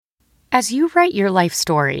As you write your life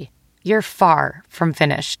story, you're far from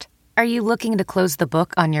finished. Are you looking to close the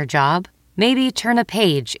book on your job? Maybe turn a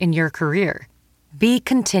page in your career? Be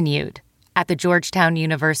continued at the Georgetown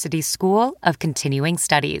University School of Continuing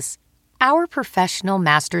Studies. Our professional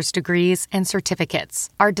master's degrees and certificates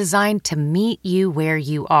are designed to meet you where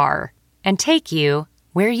you are and take you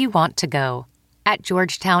where you want to go. At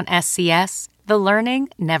Georgetown SCS, the learning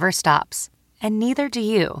never stops, and neither do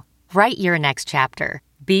you. Write your next chapter.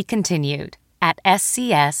 Be continued at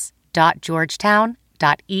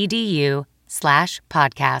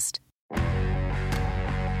scs.georgetown.edu/podcast.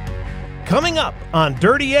 Coming up on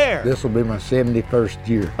Dirty Air, This will be my 71st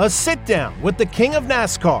year. a sit-down with the king of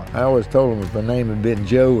NASCAR. I always told him if my name had been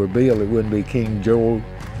Joe or Bill, it wouldn't be King Joe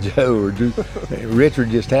or Joe.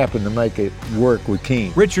 Richard just happened to make it work with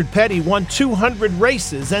King. Richard Petty won 200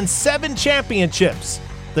 races and 7 championships.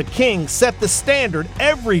 The king set the standard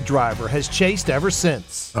every driver has chased ever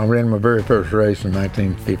since. I ran my very first race in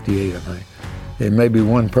 1958, I think. And maybe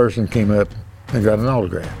one person came up and got an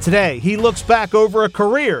autograph. Today, he looks back over a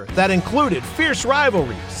career that included fierce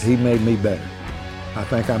rivalries. He made me better. I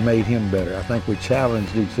think I made him better. I think we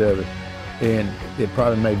challenged each other, and it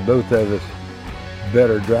probably made both of us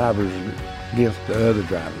better drivers against the other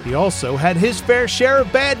drivers. He also had his fair share of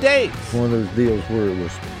bad days. One of those deals where it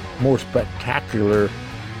was more spectacular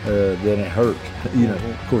than it hurt. You know,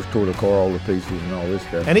 of course, tore the car all to pieces and all this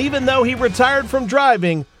stuff. And even though he retired from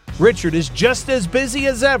driving, Richard is just as busy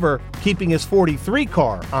as ever keeping his 43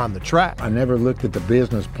 car on the track. I never looked at the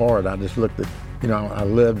business part. I just looked at, I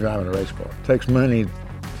love driving a race car. It takes money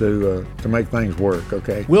to make things work,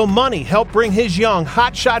 okay? Will money help bring his young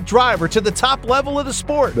hotshot driver to the top level of the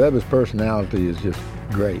sport? Bubba's personality is just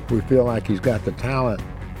great. We feel like he's got the talent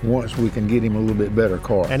once we can get him a little bit better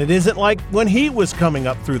car. And it isn't like when he was coming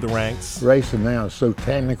up through the ranks. Racing now is so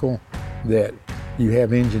technical that you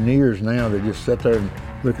have engineers now that just sit there and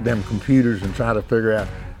look at them computers and try to figure out,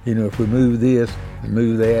 if we move this and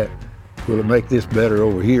move that, will it make this better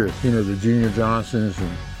over here? The Junior Johnsons and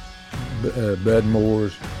Bud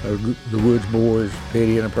Moores, the Woods Boys,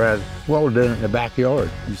 Petty Enterprises, well, we're done in the backyard.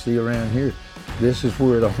 You see around here, this is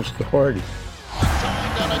where it all started.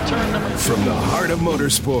 From the heart of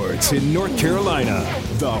motorsports in North Carolina,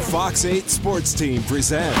 the Fox 8 Sports Team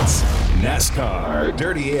presents NASCAR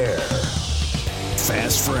Dirty Air.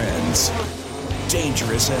 Fast friends,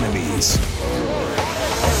 dangerous enemies.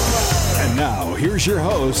 And now, here's your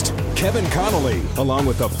host, Kevin Connolly, along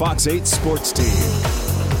with the Fox 8 Sports Team.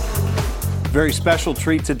 Very special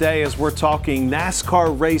treat today as we're talking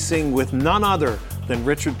NASCAR racing with none other than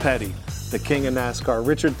Richard Petty, the king of NASCAR.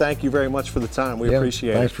 Richard, thank you very much for the time. We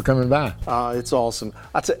appreciate it. Thanks for coming by. It's awesome.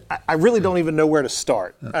 I really don't even know where to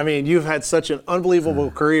start. I mean, you've had such an unbelievable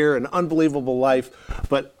career, an unbelievable life,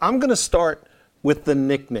 but I'm going to start with the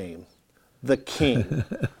nickname, the King.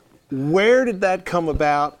 Where did that come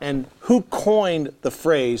about, and who coined the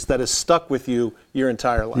phrase that has stuck with you your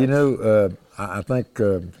entire life? I think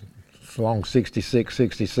along 66,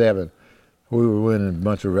 67, we were winning a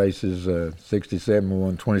bunch of races. 67, we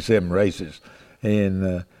won 27 races.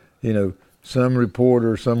 And, some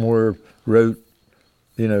reporter somewhere wrote,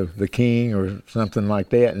 the King or something like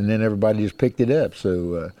that, and then everybody just picked it up.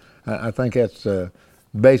 So I think that's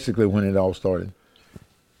basically when it all started.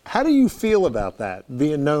 How do you feel about that,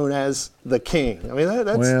 being known as the King? I mean,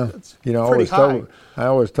 that's I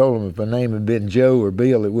always told them if my name had been Joe or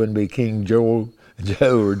Bill, it wouldn't be King Joe or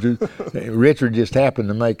Joe. Richard just happened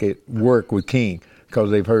to make it work with King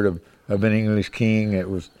because they've heard of an English king that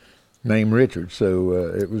was named Richard. So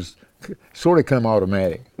it was sort of come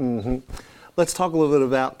automatic. Mm-hmm. Let's talk a little bit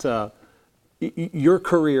about your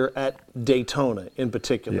career at Daytona in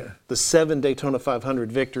particular. Yeah. The 7 Daytona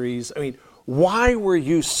 500 victories. I mean, why were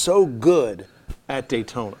you so good at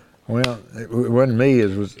Daytona? Well, it wasn't me.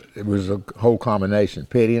 It was a whole combination.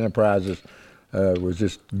 Petty Enterprises was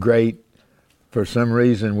just great. For some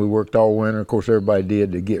reason, we worked all winter. Of course, everybody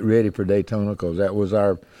did to get ready for Daytona because that was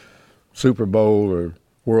our Super Bowl or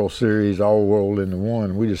World Series, all world into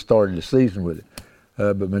one. We just started the season with it.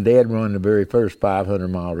 But my dad ran the very first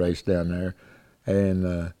 500-mile race down there,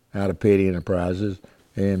 and out of Petty Enterprises.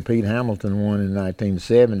 And Pete Hamilton won in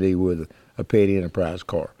 1970 with a Petty Enterprise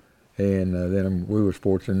car. And then we were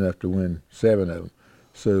fortunate enough to win 7 of them.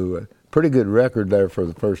 So pretty good record there for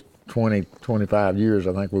the first 20, 25 years.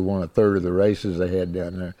 I think we won a third of the races they had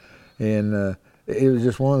down there. And it was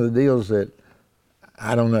just one of the deals that,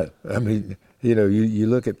 I don't know. I mean, you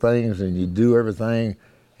look at things and you do everything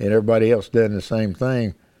and everybody else doing the same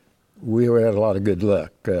thing. We had a lot of good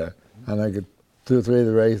luck. I think 2 or 3 of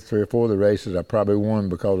the races, 3 or 4 of the races, I probably won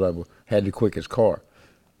because I had the quickest car.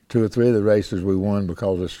 2 or 3 of the races we won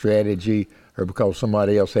because of strategy or because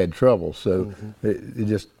somebody else had trouble. So it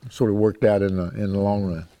just sort of worked out in the long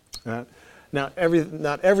run. Now,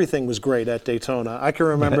 not everything was great at Daytona. I can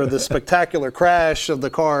remember the spectacular crash of the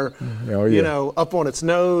car, up on its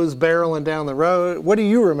nose, barreling down the road. What do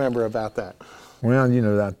you remember about that? Well,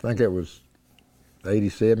 I think it was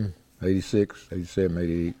 87, 86, 87,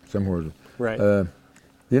 88, somewhere. Right.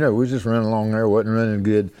 We was just running along there, wasn't running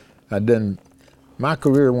good. My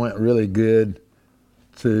career went really good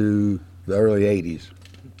to the early 80s,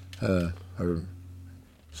 or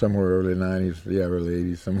somewhere early 90s, early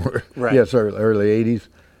 80s, somewhere. Right. Yes, early 80s.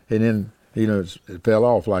 And then, it fell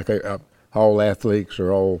off like all athletes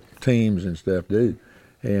or all teams and stuff do.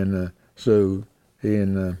 And so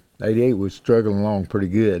in 88, we were struggling along pretty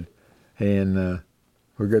good. And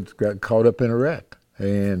we got caught up in a wreck.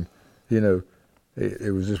 And,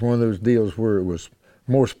 it was just one of those deals where it was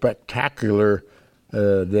more spectacular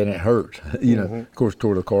than it hurt. Of course,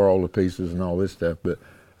 tore the car all to pieces and all this stuff. But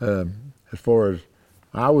as far as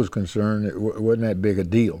I was concerned, it wasn't that big a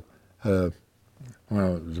deal. Well,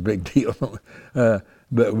 it was a big deal.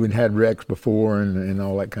 But we'd had wrecks before and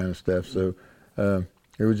all that kind of stuff. So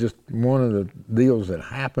it was just one of the deals that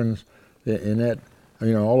happens. In that,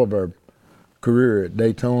 all of our career at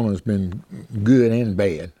Daytona has been good and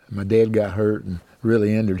bad. My dad got hurt and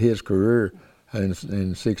really ended his career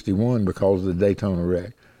in 61 because of the Daytona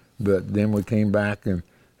wreck. But then we came back and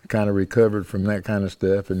kind of recovered from that kind of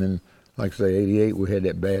stuff. And then, like I say, 88, we had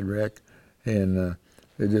that bad wreck. And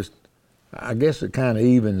I guess it kind of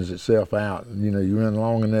evens itself out. You run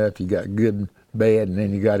long enough, you got good and bad, and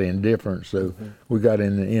then you got indifference. So we got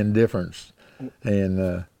in the indifference.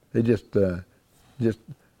 And it just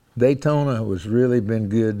Daytona has really been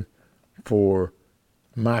good for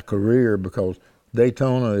my career because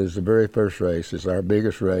Daytona is the very first race. It's our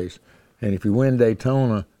biggest race. And if you win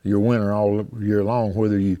Daytona, you're a winner all year long,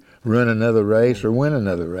 whether you run another race or win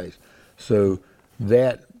another race. So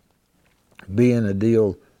that being a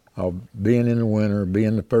deal of being in the winter,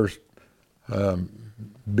 being the first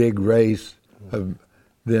big race,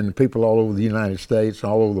 then people all over the United States,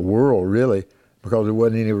 all over the world really, because there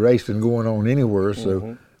wasn't any racing going on anywhere.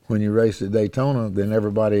 So when you race at Daytona, then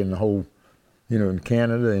everybody in the whole, in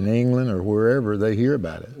Canada and England or wherever, they hear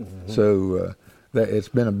about it. So it's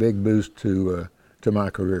been a big boost to my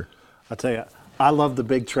career. I tell you, I love the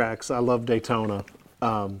big tracks. I love Daytona,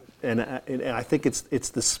 and I think it's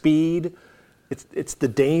the speed, it's the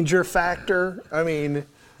danger factor. I mean,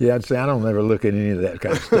 yeah, I'd say I don't ever look at any of that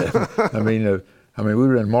kind of stuff. I mean, we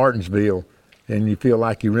were in Martinsville, and you feel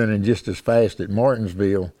like you're running just as fast at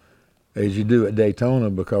Martinsville as you do at Daytona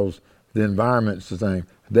because the environment's the same.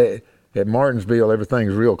 At Martinsville,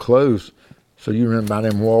 everything's real close, so you run by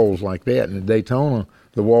them walls like that. And at Daytona,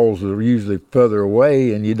 the walls are usually further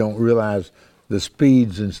away, and you don't realize the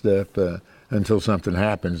speeds and stuff until something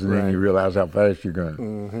happens, and then you realize how fast you're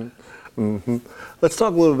going. Let's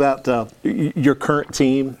talk a little about your current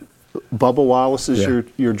team. Bubba Wallace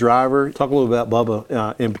is your driver. Talk a little about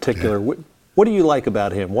Bubba in particular. What do you like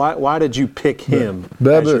about him? Why did you pick him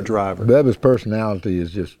as your driver? Bubba's personality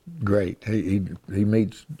is just great. He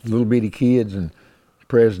meets little bitty kids and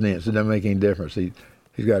presidents. It doesn't make any difference.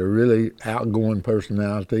 He's got a really outgoing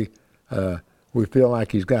personality. We feel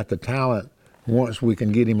like he's got the talent once we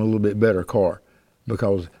can get him a little bit better car,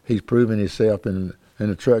 because he's proven himself in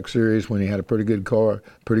the truck series when he had a pretty good car,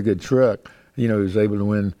 pretty good truck. He was able to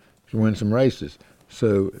win some races.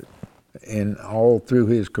 So, and all through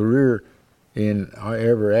his career, in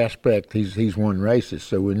every aspect, he's won races.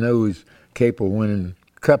 So we know he's capable of winning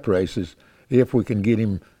cup races if we can get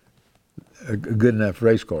him a good enough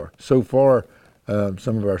race car. So far,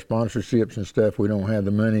 some of our sponsorships and stuff, we don't have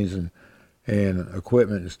the monies and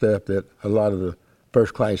equipment and stuff that a lot of the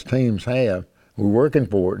first-class teams have. We're working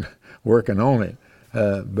for it, working on it.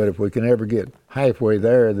 But if we can ever get halfway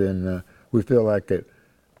there, then we feel like that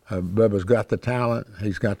Bubba's got the talent.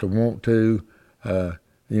 He's got the want to.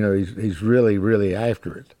 He's really, really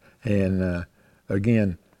after it. And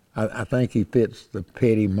again, I think he fits the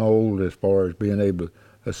Petty mold as far as being able to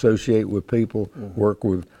associate with people, work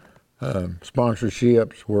with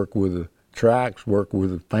sponsorships, work with the tracks, work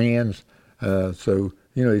with the fans. So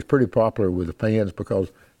he's pretty popular with the fans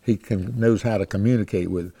because he knows how to communicate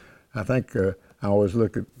with them. I think I always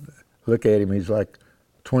look at him. He's like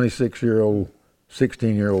 26-year-old,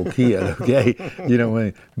 16-year-old kid. Okay,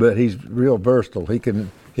 but he's real versatile. He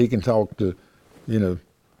can talk to,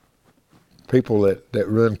 people that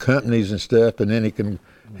run companies and stuff, and then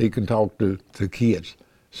he can talk to kids.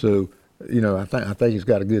 So, I think he's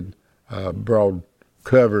got a good broad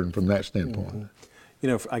covering from that standpoint.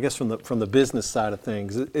 I guess from the business side of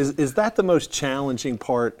things, is that the most challenging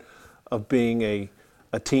part of being a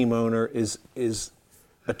team owner? Is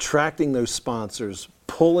attracting those sponsors,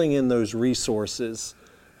 pulling in those resources,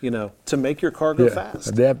 to make your car go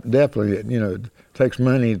fast? Definitely. It takes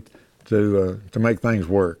money to make things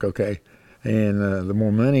work. Okay, and the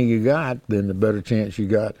more money you got, then the better chance you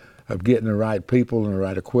got of getting the right people and the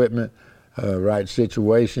right equipment, right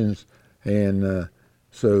situations, and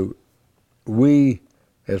so we,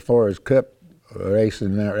 as far as cup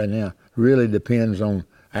racing right now, really depends on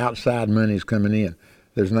outside monies coming in.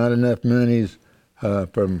 There's not enough monies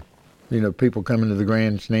from people coming to the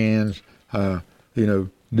grandstands,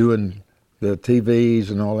 doing the TVs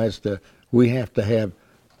and all that stuff. We have to have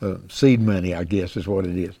seed money, I guess, is what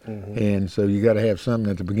it is. Mm-hmm. And so you got to have something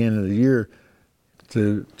at the beginning of the year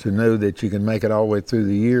to know that you can make it all the way through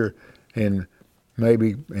the year and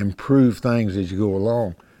maybe improve things as you go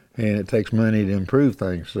along. And it takes money to improve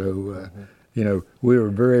things. So, we were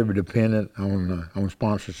very dependent on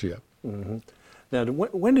sponsorship. Mm-hmm. Now,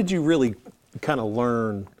 when did you really kind of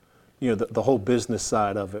learn, the whole business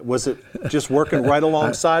side of it? Was it just working right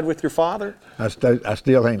alongside with your father? I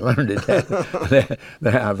still ain't learned it.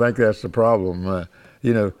 I think that's the problem.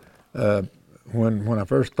 When I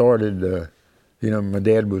first started, my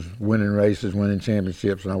dad was winning races, winning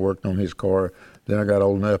championships, and I worked on his car. Then I got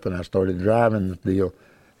old enough and I started driving the deal.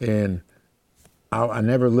 And I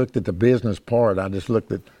never looked at the business part. I just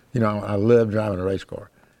looked at, I love driving a race car.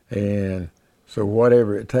 And so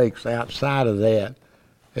whatever it takes outside of that,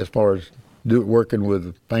 as far as working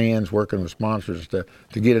with fans, working with sponsors to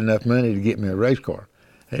get enough money to get me a race car.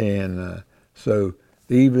 And so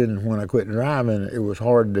even when I quit driving, it was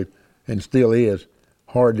hard to, and still is,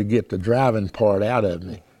 hard to get the driving part out of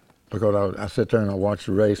me. Because I sit there and I watch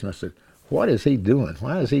the race and I said, what is he doing?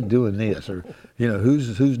 Why is he doing this? Or,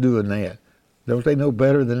 who's doing that? Don't they know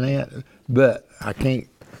better than that? But I can't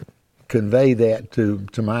convey that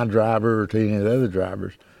to my driver or to any of the other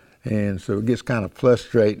drivers. And so it gets kind of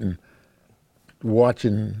frustrating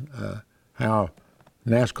watching how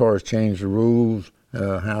NASCAR has changed the rules,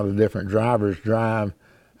 how the different drivers drive.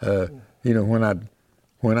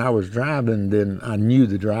 When I was driving, then I knew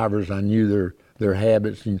the drivers, I knew their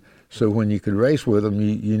habits, and so when you could race with them,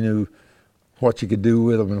 you knew what you could do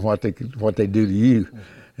with them and what they do to you.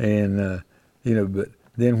 And but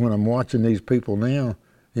then when I'm watching these people now,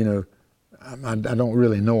 I don't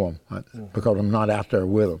really know them because I'm not out there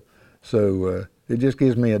with them. So it just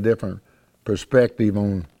gives me a different perspective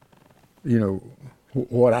on,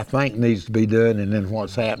 what I think needs to be done and then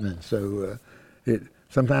what's happening. So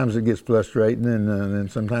sometimes it gets frustrating, and then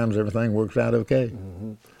sometimes everything works out okay.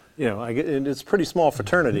 Mm-hmm. And it's a pretty small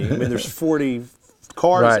fraternity. I mean, there's 40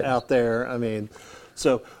 cars out there. I mean,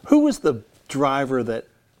 so who was the driver that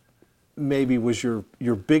maybe was your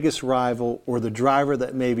biggest rival, or the driver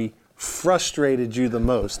that maybe frustrated you the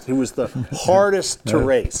most? Who was the hardest to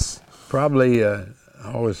race? Probably, I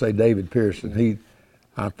always say David Pearson.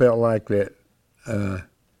 I felt like that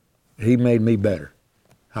he made me better.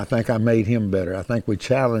 I think I made him better. I think we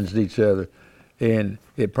challenged each other, and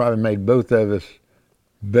it probably made both of us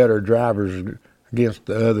better drivers against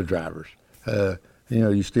the other drivers.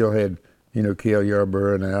 You still had, Cale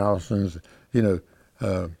Yarborough and Allison's,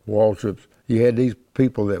 Waltrips. You had these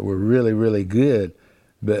people that were really, really good,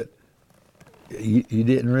 but you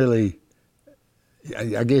didn't really,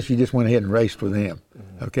 I guess you just went ahead and raced with them,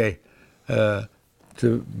 okay?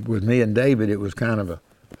 With me and David, it was kind of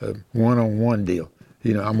a one-on-one deal.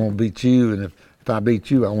 I'm going to beat you, and if I beat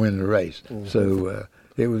you, I win the race. Mm-hmm. So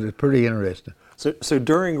it was pretty interesting. So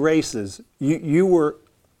during races, you were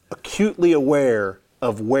acutely aware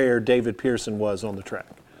of where David Pearson was on the track.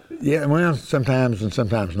 Yeah, well, sometimes and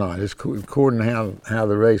sometimes not. It's according to how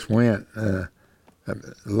the race went. A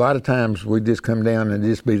lot of times we'd just come down and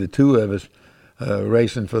just be the two of us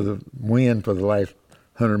racing for the win for the last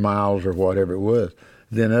 100 miles or whatever it was.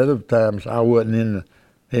 Then other times I wasn't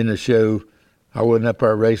in the show. I wasn't up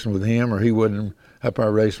there racing with him, or he wasn't up there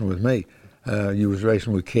racing with me. You was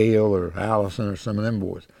racing with Cale or Allison or some of them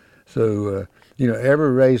boys. So,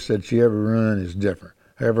 every race that you ever run is different.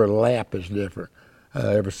 Every lap is different.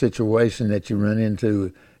 Every situation that you run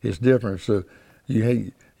into is different. So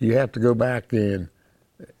you have to go back, and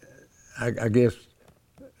I guess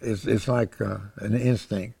it's like an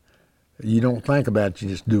instinct. You don't think about it, you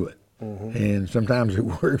just do it. Mm-hmm. And sometimes it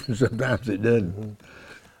works and sometimes it doesn't. Mm-hmm.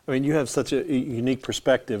 I mean, you have such a unique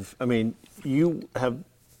perspective. I mean, you have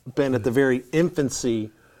been at the very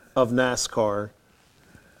infancy of NASCAR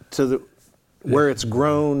to where it's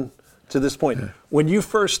grown to this point. When you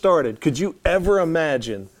first started, could you ever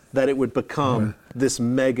imagine that it would become this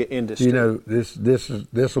mega industry? You know, this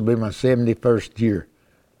will be my 71st year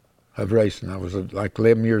of racing. I was like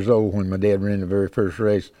 11 years old when my dad ran the very first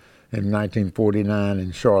race in 1949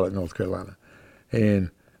 in Charlotte, North Carolina. And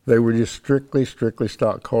they were just strictly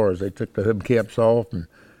stock cars. They took the hubcaps off and,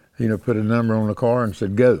 you know, put a number on the car and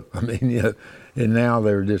said, go. I mean, you know, and now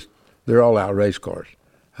they're all out race cars.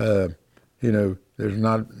 You know, there's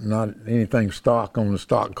not anything stock on the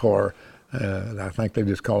stock car. I think they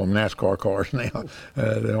just call them NASCAR cars now.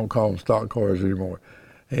 They don't call them stock cars anymore.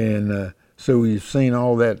 And so we've seen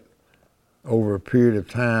all that over a period of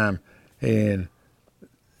time, and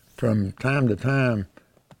from time to time,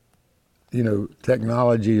 you know,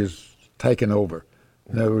 technology is taking over.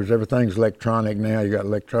 In other words, everything's electronic now. You got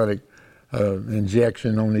electronic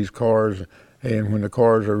injection on these cars, and when the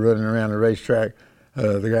cars are running around the racetrack,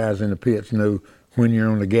 the guys in the pits know when you're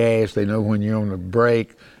on the gas, they know when you're on the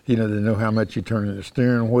brake, you know, they know how much you turn in the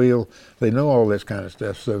steering wheel, they know all this kind of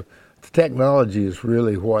stuff. So the technology is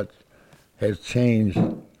really what has changed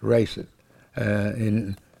racing.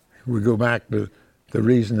 And we go back to the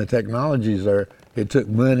reason the technology is there. It took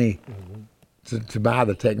money to buy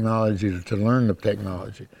the technology, to learn the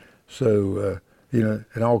technology. So, you know,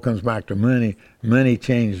 it all comes back to money. Money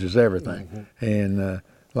changes everything. And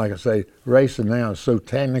like I say, racing now is so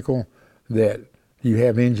technical that you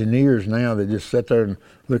have engineers now that just sit there and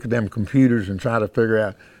look at them computers and try to figure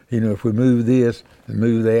out, you know, if we move this and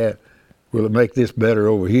move that, will it make this better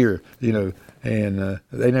over here, you know? And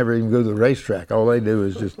they never even go to the racetrack. All they do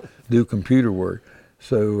is just do computer work.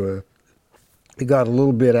 So it got a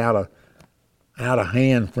little bit out of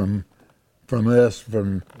hand from us,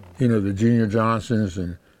 from, you know, the Junior Johnsons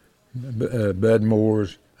and Bud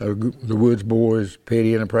Moores, the Woods Boys,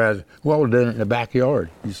 Petty Enterprises. We all done it in the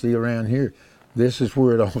backyard. You see around here. This is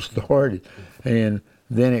where it all started. And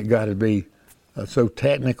then it got to be so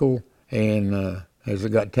technical, and as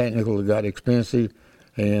it got technical, it got expensive,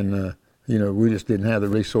 and you know, we just didn't have the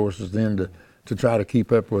resources then to try to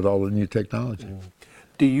keep up with all the new technology.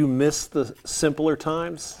 Do you miss the simpler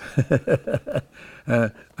times?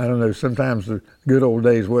 I don't know. Sometimes the good old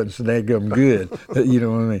days wasn't so daggum good. You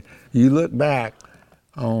know what I mean? You look back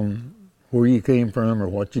on where you came from or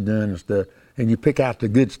what you done and stuff, and you pick out the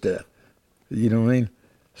good stuff. You know what I mean?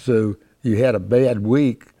 So you had a bad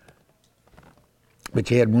week, but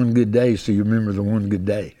you had one good day, so you remember the one good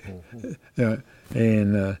day.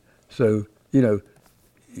 So, you know,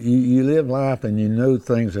 you live life and you know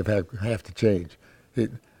things that have to change.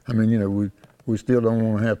 I mean, you know, we still don't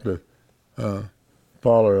want to have to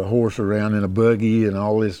follow a horse around in a buggy and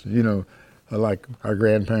all this, you know, like our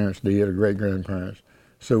grandparents did or great-grandparents.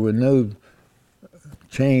 So we know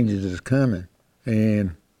changes is coming,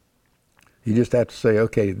 and you just have to say,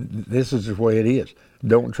 okay, this is the way it is.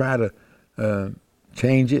 Don't try to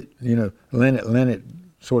change it, you know, let it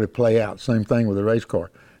sort of play out. Same thing with a race car.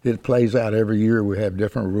 It plays out every year. We have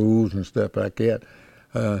different rules and stuff like that.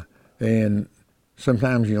 And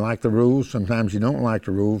sometimes you like the rules, sometimes you don't like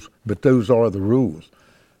the rules, but those are the rules.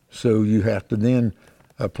 So you have to then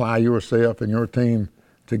apply yourself and your team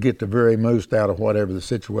to get the very most out of whatever the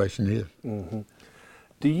situation is. Mm-hmm.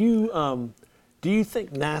 Do you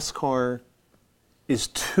think NASCAR is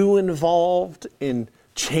too involved in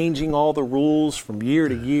changing all the rules from year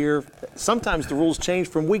to year? Sometimes the rules change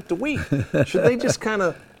from week to week. Should they just kind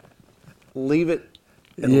of leave it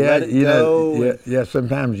and let it go? Yeah,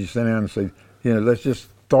 sometimes you sit down and say, you know, let's just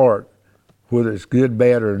start, whether it's good,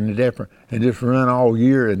 bad, or indifferent, and just run all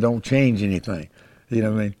year and don't change anything. You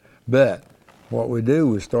know what I mean? But what we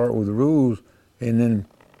do is start with the rules, and then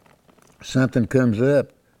something comes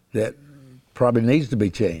up that probably needs to be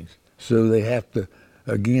changed. So they have to,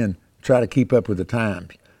 again, try to keep up with the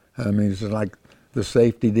times. I mean, it's like the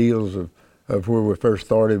safety deals of where we first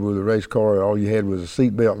started with the race car. All you had was a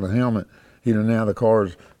seatbelt and a helmet. You know, now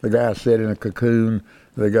the guys sit in a cocoon.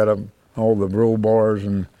 They got all the roll bars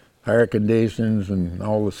and air conditions and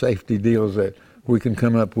all the safety deals that we can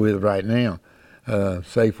come up with right now.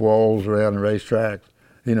 Safe walls around the racetracks.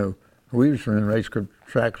 You know, we used to run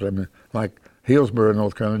racetracks, I mean, like Hillsborough,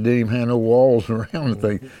 North Carolina, didn't even have no walls around the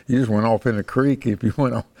thing. You just went off in the creek if you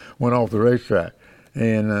went off the racetrack.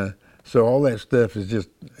 And so all that stuff is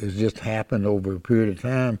just happened over a period of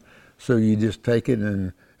time. So you just take it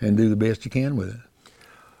and do the best you can with it.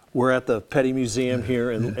 We're at the Petty Museum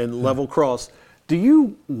here in Level Cross. Do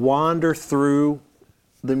you wander through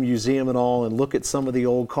the museum at all and look at some of the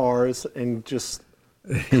old cars and just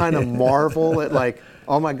kind of marvel at, like,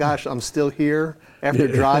 oh my gosh, I'm still here after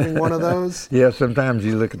driving one of those? Yeah, sometimes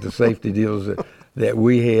you look at the safety deals that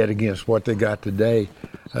we had against what they got today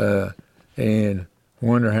and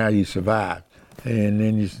wonder how you survived. And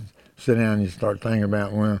then you sit down and you start thinking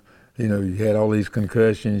about, well, you know, you had all these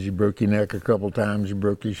concussions, you broke your neck a couple times, you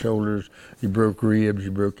broke your shoulders, you broke ribs,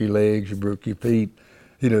 you broke your legs, you broke your feet,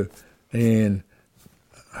 you know, and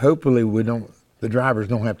hopefully the drivers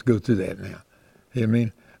don't have to go through that now. You know what I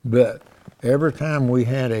mean? But every time we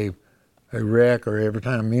had a wreck, or every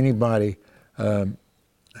time anybody had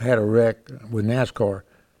a wreck with NASCAR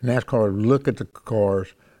would look at the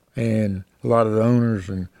cars, and a lot of the owners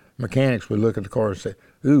and mechanics would look at the cars and say,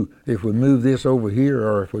 ooh, if we move this over here,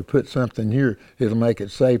 or if we put something here, it'll make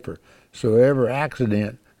it safer. So every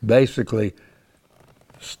accident basically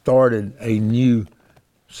started a new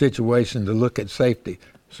situation to look at safety.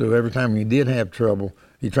 So every time you did have trouble,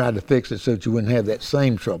 you tried to fix it so that you wouldn't have that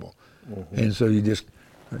same trouble. Mm-hmm. And so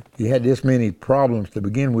you had this many problems to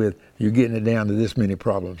begin with, you're getting it down to this many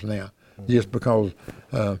problems now. Mm-hmm. Just because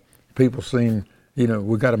people seem, you know,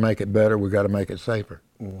 we got to make it better, we got to make it safer.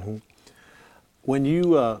 Mm-hmm. When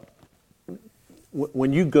you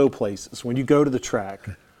go places, when you go to the track,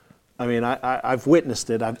 I mean, I've witnessed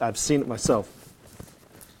it, I've seen it myself.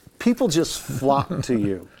 People just flock to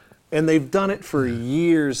you, and they've done it for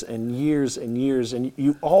years and years and years, and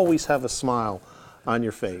you always have a smile on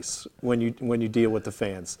your face when you deal with the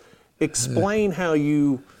fans. Explain how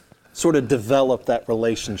you sort of develop that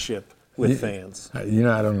relationship with fans. You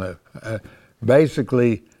know, I don't know.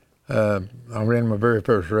 Basically, I ran my very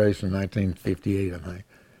first race in 1958, I think.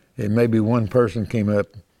 And maybe one person came up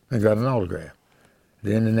and got an autograph.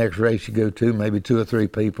 Then the next race you go to, maybe 2 or 3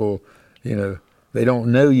 people, you know, they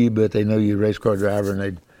don't know you, but they know you're a race car driver, and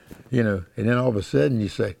they, you know, and then all of a sudden you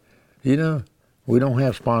say, you know, we don't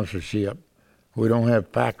have sponsorship. We don't have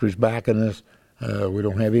factories backing us. We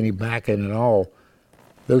don't have any backing at all.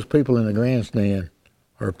 Those people in the grandstand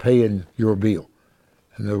are paying your bill.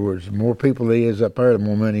 In other words, the more people there is up there, the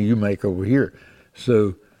more money you make over here.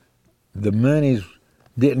 So the monies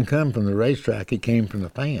didn't come from the racetrack, it came from the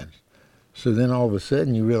fans. So then all of a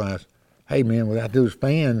sudden you realize, hey man, without those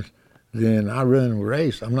fans, then I run the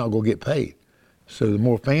race, I'm not going to get paid. So the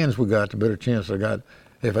more fans we got, the better chance I got,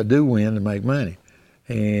 if I do win, to make money.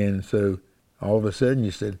 And so all of a sudden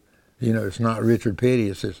you said, you know, it's not Richard Petty,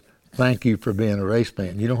 it says, thank you for being a race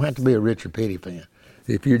fan. You don't have to be a Richard Petty fan.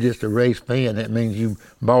 If you're just a race fan, that means you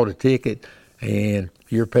bought a ticket and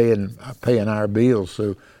you're paying our bills.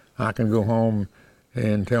 So I can go home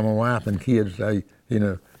and tell my wife and kids, hey, you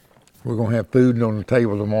know, we're going to have food on the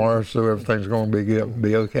table tomorrow, so everything's going to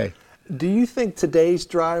be okay. Do you think today's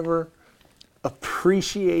driver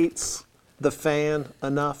appreciates the fan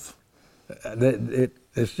enough?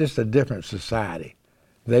 It's just a different society.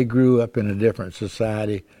 They grew up in a different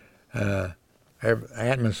society.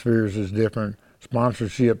 Atmospheres is different.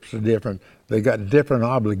 Sponsorships are different. They got different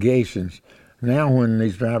obligations. Now when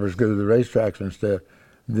these drivers go to the racetracks and stuff,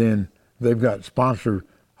 then they've got sponsor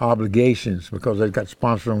obligations because they've got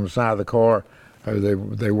sponsor on the side of the car, or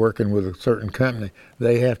they're working with a certain company.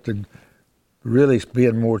 They have to really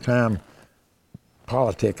spend more time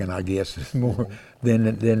politicking, I guess, more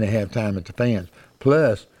than they have time at the fans.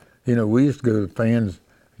 Plus, you know, we used to go to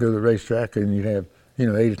the racetrack, and you'd have, you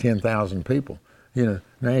know, 8,000 or 10,000 people. You know,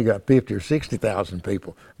 now you got 50 or 60,000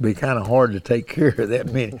 people. It'd be kind of hard to take care of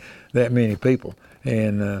that many people.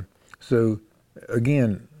 And so,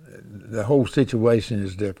 again, the whole situation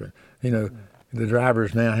is different. You know, the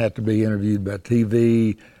drivers now have to be interviewed by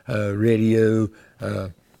TV, radio,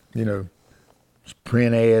 you know,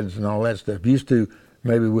 print ads and all that stuff. Used to,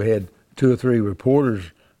 maybe we had 2 or 3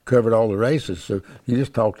 reporters covered all the races, so you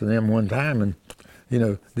just talked to them one time, and, you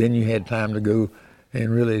know, then you had time to go and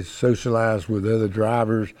really socialize with other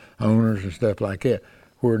drivers, owners, and stuff like that.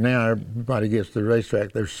 Where now everybody gets to the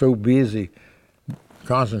racetrack, they're so busy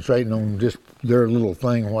concentrating on just their little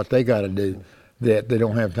thing, what they got to do, that they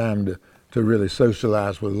don't have time to really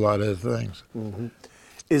socialize with a lot of other things. Mm-hmm.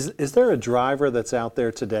 Is there a driver that's out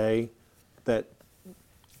there today that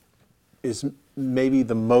is maybe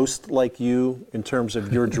the most like you in terms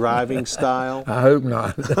of your driving style? I hope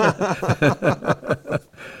not.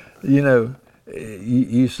 You know,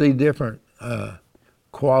 you see different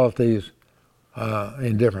qualities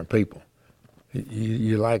in different people.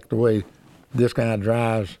 You like the way this guy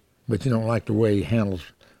drives, but you don't like the way he handles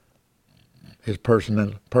his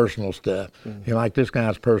personal stuff. Mm-hmm. You like this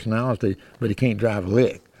guy's personality, but he can't drive a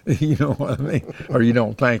lick. You know what I mean? Or you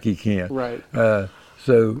don't think he can. Right.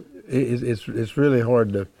 So it's really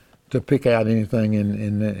hard to pick out anything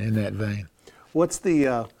in that vein. What's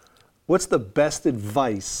the best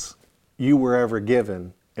advice you were ever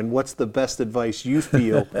given, and what's the best advice you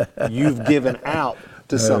feel you've given out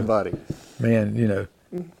to somebody? Man, you know,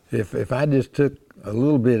 if I just took a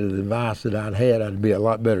little bit of the advice that I'd had, I'd be a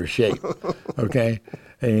lot better shape, okay?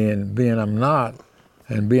 And being I'm not,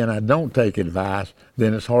 and being I don't take advice,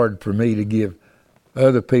 then it's hard for me to give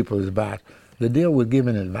other people advice. The deal with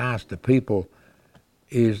giving advice to people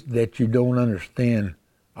is that you don't understand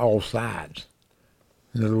all sides.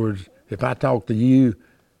 In other words, if I talk to you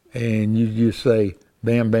and you just say,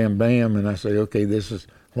 bam, bam, bam, and I say, okay, this is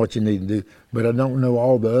what you need to do, but I don't know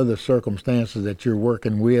all the other circumstances that you're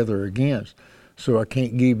working with or against, so I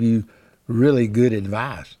can't give you really good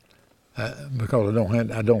advice because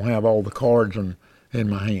I don't have all the cards in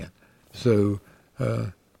my hand. So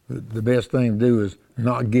the best thing to do is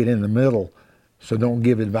not get in the middle, so don't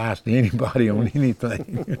give advice to anybody on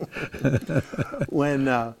anything.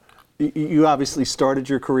 When you obviously started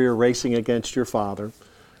your career racing against your father,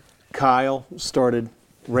 Kyle started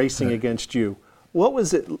racing against you. What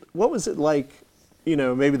was it like,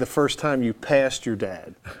 maybe the first time you passed your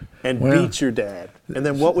dad and beat your dad? And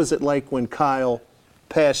then what was it like when Kyle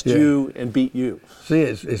passed you and beat you? See,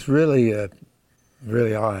 it's really,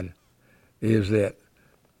 really odd, is that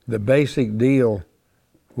the basic deal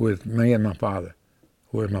with me and my father,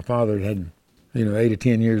 where my father had, 8 or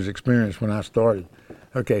 10 years experience when I started.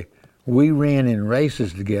 Okay, we ran in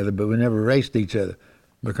races together, but we never raced each other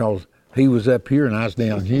because he was up here and I was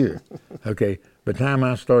down here. Okay, by the time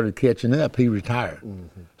I started catching up, he retired.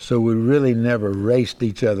 Mm-hmm. So we really never raced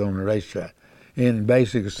each other on the racetrack. And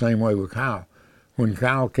basically the same way with Kyle. When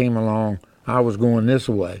Kyle came along, I was going this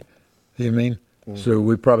way. You know what I mean? Mm-hmm. So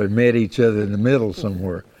we probably met each other in the middle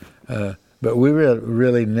somewhere. But we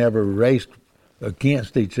really never raced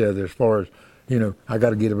against each other as far as, I got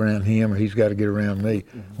to get around him or he's got to get around me.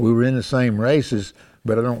 Mm-hmm. We were in the same races,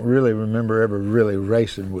 but I don't really remember ever really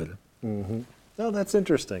racing with him. Mm-hmm. No, that's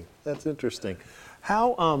interesting. That's interesting.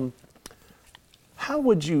 How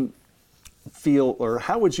would you feel, or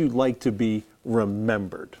how would you like to be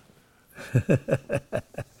remembered? I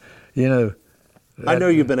know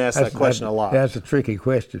you've been asked that question a lot. That's a tricky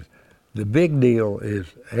question. The big deal is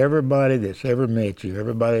everybody that's ever met you,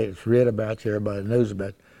 everybody that's read about you, everybody that knows about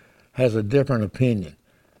you, has a different opinion.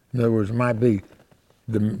 In other words, it might be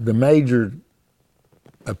the major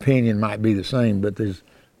opinion might be the same, but there's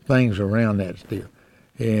things around that still.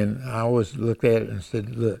 And I always looked at it and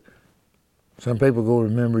said, look, some people go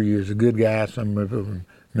remember you as a good guy, some people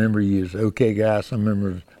remember you as an okay guy, some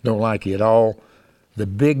members don't like you at all. The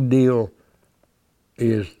big deal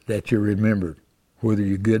is that you're remembered, whether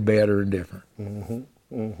you're good, bad, or indifferent. Mm-hmm.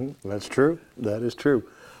 Mm-hmm. That's true. That is true.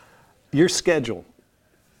 Your schedule.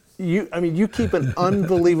 You keep an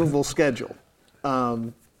unbelievable schedule.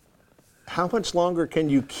 How much longer can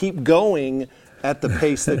you keep going at the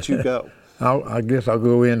pace that you go? I guess I'll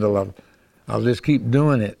go into I'll just keep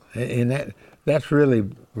doing it, and that's really,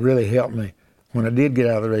 really helped me. When I did get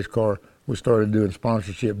out of the race car, we started doing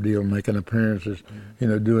sponsorship deals, making appearances,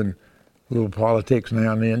 doing little politics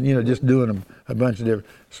now and then, just doing a bunch of different.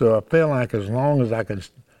 So I feel like as long as I can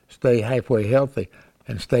stay halfway healthy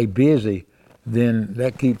and stay busy, then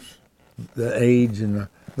that keeps the age and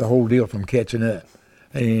the whole deal from catching up.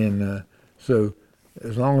 And so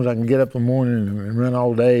as long as I can get up in the morning and run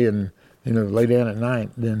all day and lay down at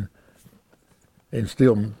night, then and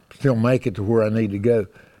still make it to where I need to go.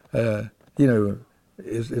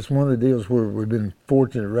 It's one of the deals where we've been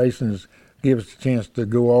fortunate. Racing give us a chance to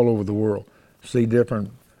go all over the world, see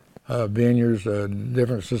different vineyards,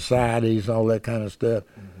 different societies, all that kind of stuff.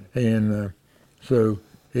 Mm-hmm. And so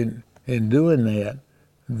in doing that,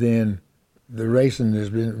 then the racing has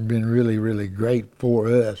been really, really great for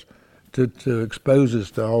us to expose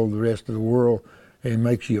us to all the rest of the world and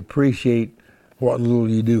makes you appreciate what little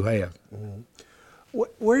you do have. Mm-hmm.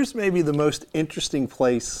 Where's maybe the most interesting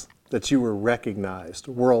place that you were recognized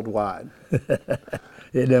worldwide?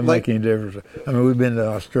 It doesn't make any difference. I mean, we've been to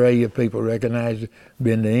Australia, people recognize it,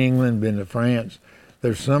 been to England, been to France.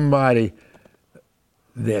 There's somebody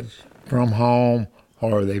that's from home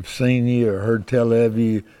or they've seen you or heard tell of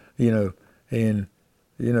you, and,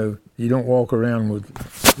 you don't walk around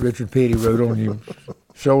with Richard Petty wrote on your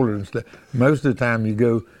shoulder and stuff. Most of the time you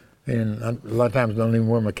go, and a lot of times I don't even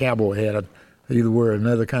wear my cowboy hat. I either wear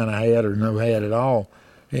another kind of hat or no hat at all.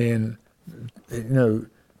 And,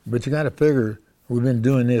 but you got to figure, we've been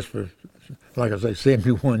doing this for, like I say,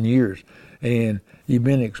 71 years. And you've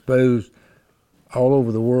been exposed all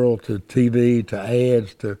over the world to TV, to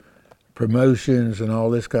ads, to promotions and all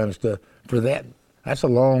this kind of stuff. For that's a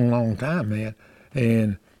long, long time, man.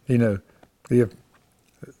 And, if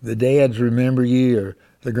the dads remember you or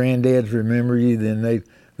the granddads remember you, then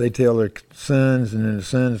they tell their sons, and then the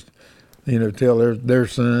sons, tell their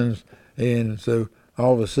sons. And so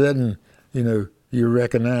all of a sudden, you're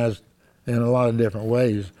recognized in a lot of different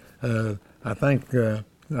ways. I think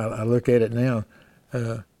I look at it now.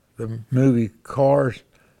 The movie Cars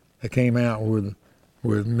that came out with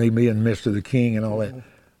me being Mr. the King and all that.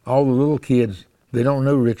 All the little kids, they don't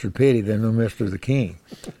know Richard Petty, they know Mr. the King.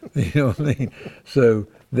 You know what I mean? So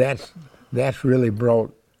that's really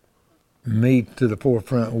brought me to the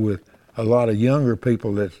forefront with a lot of younger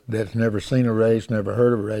people that's never seen a race, never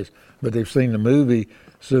heard of a race, but they've seen the movie,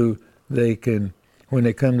 so they can, when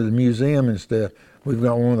they come to the museum and stuff, we've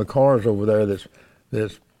got one of the cars over there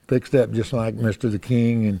that's fixed up just like Mr. the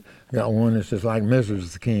King, and got one that's just like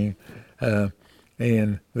Mrs. the King.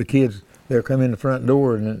 And the kids, they'll come in the front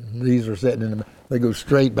door, and these are sitting in they go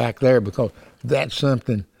straight back there because that's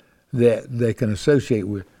something that they can associate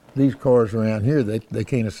with. These cars around here, they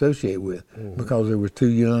can't associate with because they were too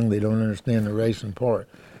young. They don't understand the racing part.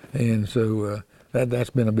 And so that's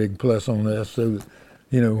been a big plus on us. So,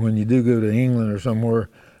 you know, when you do go to England or somewhere,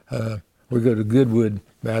 we go to Goodwood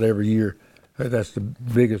about every year. That's the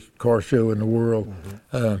biggest car show in the world.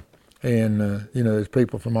 You know, there's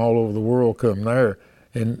people from all over the world come there,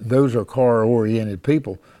 and those are car-oriented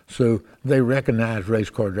people. So they recognize race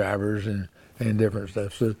car drivers and different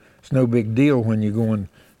stuff. So it's no big deal when you're going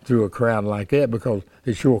through a crowd like that because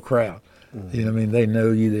it's your crowd. You know what I mean? They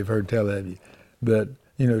know you, they've heard tell of you. But,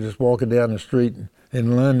 you know, just walking down the street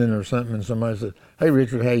in London or something and somebody says, "Hey,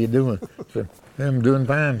 Richard, how you doing?" I said, "Hey, I'm doing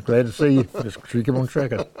fine. Glad to see you. Just keep on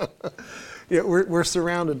trucking." Yeah, we're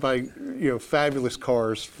surrounded by, you know, fabulous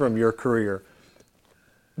cars from your career.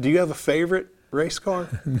 Do you have a favorite race car?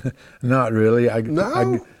 Not really.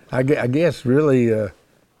 No? I guess really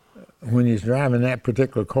when you're driving that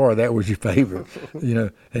particular car, that was your favorite, you know.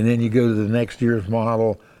 And then you go to the next year's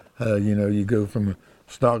model. You know, you go from a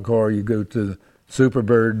stock car, you go to the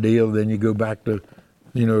Superbird deal, then you go back to,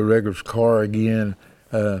 you know, a regular car again.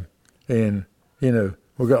 And, you know,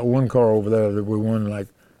 we got one car over there that we won like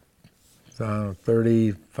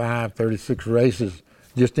 35, 36 races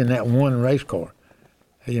just in that one race car.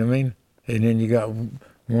 You know what I mean? And then you got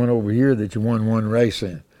one over here that you won one race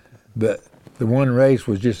in. But the one race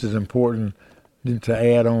was just as important to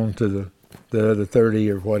add on to the other 30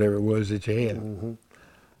 or whatever it was that you had.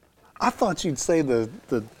 I thought you'd say the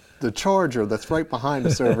Charger that's right behind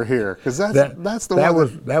us over here, because that's the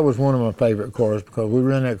one. That was one of my favorite cars because we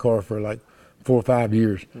ran that car for like 4 or 5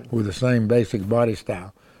 years with the same basic body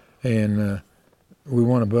style. And we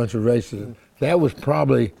won a bunch of races. That was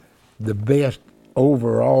probably the best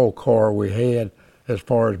overall car we had as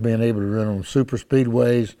far as being able to run on super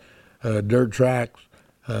speedways, dirt tracks,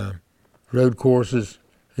 road courses.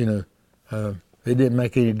 You know, it didn't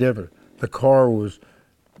make any difference. The car was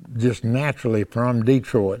just naturally from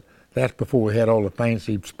Detroit. That's before we had all the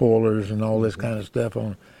fancy spoilers and all this kind of stuff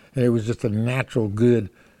on it. And it was just a natural,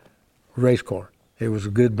 good race car. It was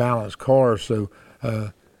a good balanced car, so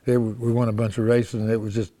we won a bunch of races, and it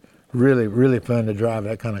was just really, really fun to drive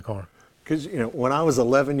that kind of car. Because, you know, when I was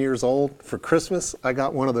 11 years old, for Christmas, I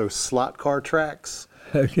got one of those slot car tracks.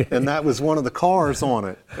 Okay. And that was one of the cars on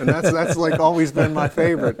it. And that's like always been my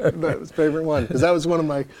favorite one. Because that was one of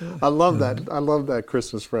my, I love that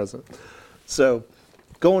Christmas present. So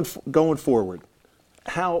going forward,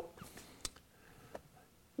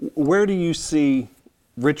 where do you see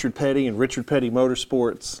Richard Petty and Richard Petty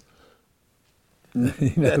Motorsports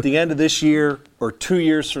at the end of this year, or 2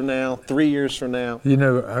 years from now, 3 years from now? You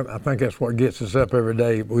know, I think that's what gets us up every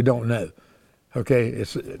day. We don't know. Okay,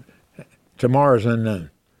 tomorrow's unknown.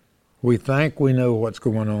 We think we know what's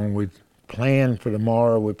going on. We plan for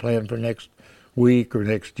tomorrow. We plan for next week or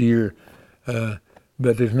next year.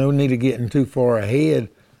 But there's no need of getting too far ahead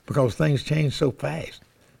because things change so fast.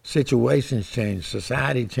 Situations change.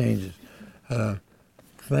 Society changes.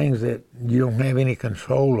 Things that you don't have any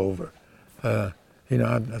control over. You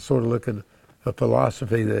know, I sort of look at a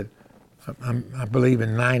philosophy that I believe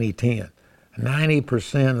in 90-10.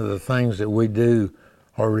 90% of the things that we do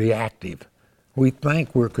are reactive. We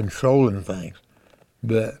think we're controlling things,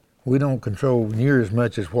 but we don't control near as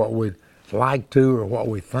much as what we'd like to or what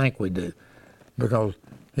we think we do. Because,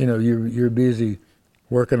 you know, you're busy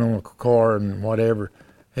working on a car and whatever,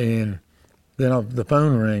 and then the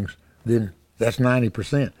phone rings, then that's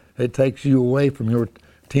 90%. It takes you away from your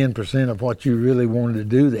 10% of what you really wanted to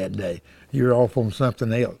do that day. You're off on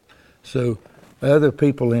something else. So other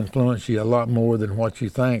people influence you a lot more than what you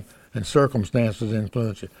think, and circumstances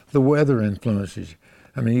influence you. The weather influences you.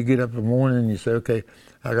 I mean, you get up in the morning and you say, okay,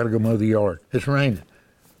 I got to go mow the yard. It's raining.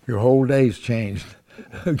 Your whole day's changed.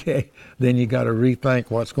 Okay? Then you got to rethink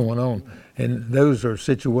what's going on. And those are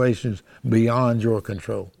situations beyond your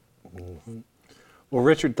control. Well,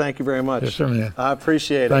 Richard, thank you very much. Yes, sir, man. I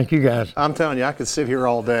appreciate it. Thank you, guys. I'm telling you, I could sit here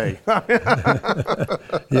all day.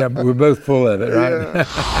 Yeah, but we're both full of it, right? Yeah.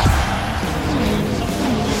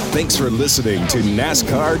 Thanks for listening to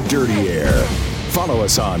NASCAR Dirty Air. Follow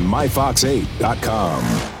us on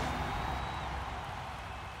myfox8.com.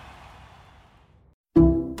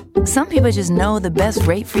 Some people just know the best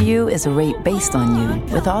rate for you is a rate based on you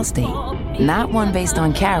with Allstate. Not one based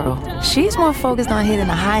on Carol. She's more focused on hitting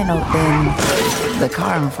a high note than the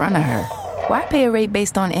car in front of her. Why pay a rate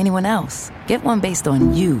based on anyone else? Get one based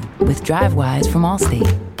on you with DriveWise from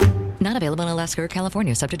Allstate. Not available in Alaska or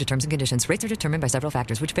California, subject to terms and conditions. Rates are determined by several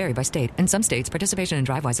factors, which vary by state. In some states, participation in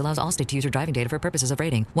DriveWise allows Allstate to use your driving data for purposes of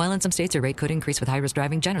rating. While in some states, your rate could increase with high-risk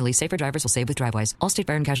driving. Generally, safer drivers will save with DriveWise. Allstate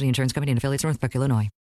Fire and Casualty Insurance Company and affiliates, Northbrook, Illinois.